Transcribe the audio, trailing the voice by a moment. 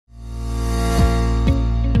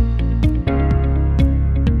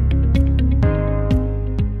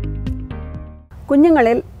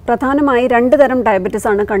കുഞ്ഞുങ്ങളിൽ പ്രധാനമായി രണ്ട് തരം ഡയബറ്റിസ്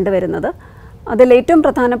ആണ് കണ്ടുവരുന്നത്. അതിൽ ഏറ്റവും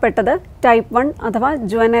പ്രധാനപ്പെട്ടത് ടൈപ്പ് 1 അഥവാ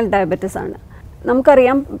ജുവനൈൽ ഡയബറ്റിസ് ആണ്.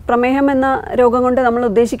 നമുക്കറിയാം, പ്രമേഹം എന്ന രോഗം കൊണ്ട് നമ്മൾ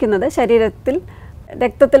ഉദ്ദേശിക്കുന്നത് ശരീരത്തിൽ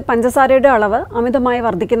രക്തത്തിൽ പഞ്ചസാരയുടെ അളവ് അമിതമായി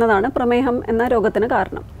വർദ്ധിക്കുന്നതാണ് പ്രമേഹം എന്ന രോഗത്തിന്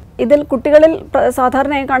കാരണം. ഇതിൽ കുട്ടികളിൽ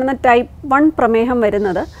സാധാരണയായി കാണുന്ന ടൈപ്പ് 1 പ്രമേഹം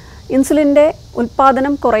വരുന്നത് ഇൻസുലിൻ്റെ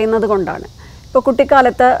ഉൽപ്പാദനം കുറയുന്നത് കൊണ്ടാണ്. ഇപ്പോൾ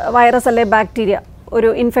കുട്ടിക്കാലത്ത് വൈറസ് അല്ലെ ബാക്ടീരിയ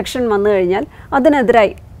ഒരു ഇൻഫെക്ഷൻ വന്നു കഴിഞ്ഞാൽ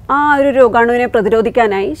അതിനെതിരായി ആ ഒരു രോഗാണുവിനെ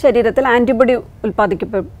പ്രതിരോധിക്കാനായി ശരീരത്തിൽ ആൻറ്റിബോഡി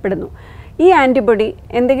ഉൽപ്പാദിക്കപ്പെടുന്നു. ഈ ആൻറ്റിബോഡി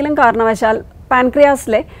എന്തെങ്കിലും കാരണവശാൽ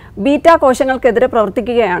പാൻക്രിയാസിലെ ബീറ്റാ കോശങ്ങൾക്കെതിരെ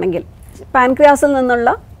പ്രവർത്തിക്കുകയാണെങ്കിൽ പാൻക്രിയാസിൽ നിന്നുള്ള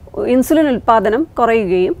ഇൻസുലിൻ ഉൽപ്പാദനം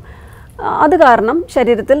കുറയുകയും അത് കാരണം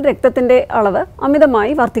ശരീരത്തിൽ രക്തത്തിൻ്റെ അളവ്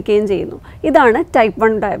അമിതമായി വർദ്ധിക്കുകയും ചെയ്യുന്നു. ഇതാണ് ടൈപ്പ്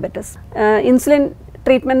 1 ഡയബറ്റിസ്. ഇൻസുലിൻ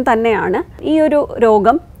ട്രീറ്റ്മെൻറ്റ് തന്നെയാണ് ഈ ഒരു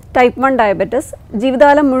രോഗം. ടൈപ്പ് 1 ഡയബറ്റിസ്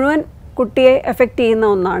ജീവിതകാലം മുഴുവൻ കുട്ടിയെ എഫക്റ്റ് ചെയ്യുന്ന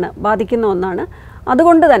ഒന്നാണ്, ബാധിക്കുന്ന ഒന്നാണ്.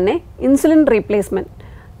 അതുകൊണ്ട് തന്നെ ഇൻസുലിൻ റീപ്ലേസ്മെൻറ്റ്,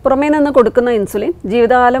 പുറമേ നിന്ന് കൊടുക്കുന്ന ഇൻസുലിൻ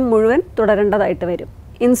ജീവിതകാലം മുഴുവൻ തുടരേണ്ടതായിട്ട് വരും.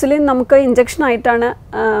 ഇൻസുലിൻ നമുക്ക് ഇഞ്ചക്ഷനായിട്ടാണ്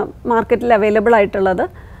മാർക്കറ്റിൽ അവൈലബിൾ ആയിട്ടുള്ളത്.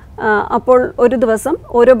 അപ്പോൾ ഒരു ദിവസം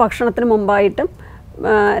ഓരോ ഭക്ഷണത്തിന് മുമ്പായിട്ടും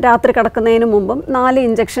രാത്രി കിടക്കുന്നതിന് മുമ്പും 4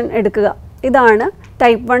 ഇഞ്ചക്ഷൻ എടുക്കുക. ഇതാണ്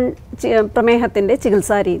ടൈപ്പ് 1 പ്രമേഹത്തിൻ്റെ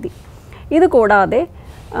ചികിത്സാ രീതി. ഇത് കൂടാതെ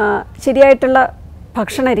ശരിയായിട്ടുള്ള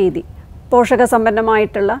ഭക്ഷണ രീതി,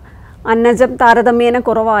 പോഷകസമ്പന്നമായിട്ടുള്ള അന്നജം താരതമ്യേന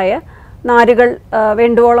കുറവായ നാരുകൾ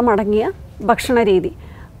വേണ്ടുവോളം അടങ്ങിയ ഭക്ഷണ രീതി,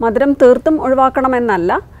 മധുരം തീർത്തും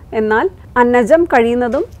ഒഴിവാക്കണമെന്നല്ല, എന്നാൽ അന്നജം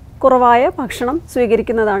കഴിയുന്നതും കുറവായ ഭക്ഷണം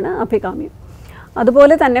സ്വീകരിക്കുന്നതാണ് അഭികാമ്യം.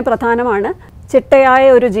 അതുപോലെ തന്നെ പ്രധാനമാണ് ചിട്ടയായ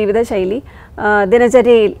ഒരു ജീവിതശൈലി,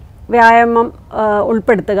 ദിനചര്യയിൽ വ്യായാമം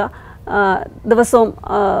ഉൾപ്പെടുത്തുക. ദിവസവും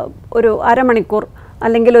ഒരു അരമണിക്കൂർ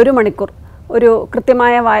അല്ലെങ്കിൽ 1 മണിക്കൂർ ഒരു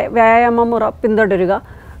കൃത്യമായ വ്യായാമ മുറ പിന്തുടരുക.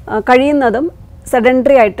 കഴിയുന്നതും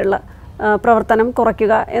സെഡൻറ്ററി ആയിട്ടുള്ള പ്രവർത്തനം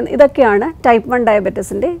കുറയ്ക്കുക. ഇതൊക്കെയാണ് ടൈപ്പ് 1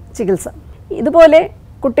 ഡയബറ്റിസിൻ്റെ ചികിത്സ. ഇതുപോലെ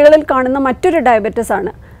കുട്ടികളിൽ കാണുന്ന മറ്റൊരു ഡയബറ്റിസ്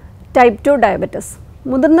ആണ് ടൈപ്പ് 2 ഡയബറ്റിസ്.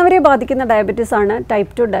 മുതിർന്നവരെ ബാധിക്കുന്ന ഡയബറ്റിസ് ആണ്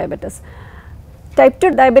ടൈപ്പ് 2 ഡയബറ്റിസ്. ടൈപ്പ്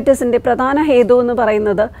 2 ഡയബറ്റിസിൻ്റെ പ്രധാന ഹേതു എന്ന്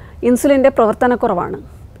പറയുന്നത് ഇൻസുലിൻ്റെ പ്രവർത്തനക്കുറവാണ്.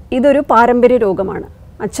 ഇതൊരു പാരമ്പര്യ രോഗമാണ്.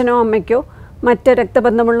 അച്ഛനോ അമ്മയ്ക്കോ മറ്റ്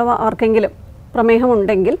രക്തബന്ധമുള്ള ആർക്കെങ്കിലും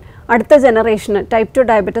പ്രമേഹമുണ്ടെങ്കിൽ അടുത്ത ജനറേഷന് ടൈപ്പ് 2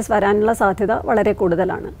 ഡയബറ്റിസ് വരാനുള്ള സാധ്യത വളരെ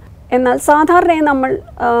കൂടുതലാണ്. എന്നാൽ സാധാരണയായി നമ്മൾ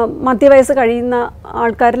മധ്യവയസ്സ് കഴിയുന്ന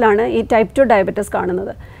ആൾക്കാരിലാണ് ഈ ടൈപ്പ് 2 ഡയബറ്റിസ്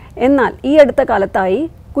കാണുന്നത്. എന്നാൽ ഈ അടുത്ത കാലത്തായി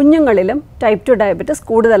കുഞ്ഞുങ്ങളിലും ടൈപ്പ് 2 ഡയബറ്റിസ്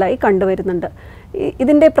കൂടുതലായി കണ്ടുവരുന്നുണ്ട്.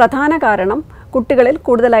 ഇതിൻ്റെ പ്രധാന കാരണം കുട്ടികളിൽ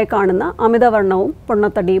കൂടുതലായി കാണുന്ന അമിതവണ്ണവും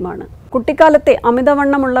പൊണ്ണത്തടിയുമാണ്. കുട്ടിക്കാലത്തെ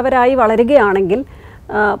അമിതവണ്ണമുള്ളവരായി വളരുകയാണെങ്കിൽ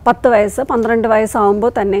 10 വയസ്സ് 12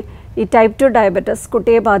 വയസ്സാകുമ്പോൾ തന്നെ ഈ ടൈപ്പ് 2 ഡയബറ്റിസ്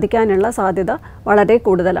കുട്ടിയെ ബാധിക്കാനുള്ള സാധ്യത വളരെ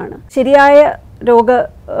കൂടുതലാണ്. ശരിയായ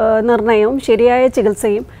രോഗനിർണയവും ശരിയായ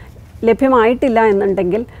ചികിത്സയും ലഭ്യമായിട്ടില്ല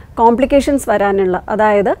എന്നുണ്ടെങ്കിൽ കോംപ്ലിക്കേഷൻസ് വരാനുള്ള,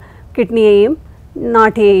 അതായത് കിഡ്നിയെയും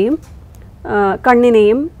നാഡിയെയും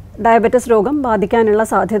കണ്ണിനെയും ഡയബറ്റിസ് രോഗം ബാധിക്കാനുള്ള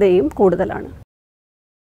സാധ്യതയും കൂടുതലാണ്.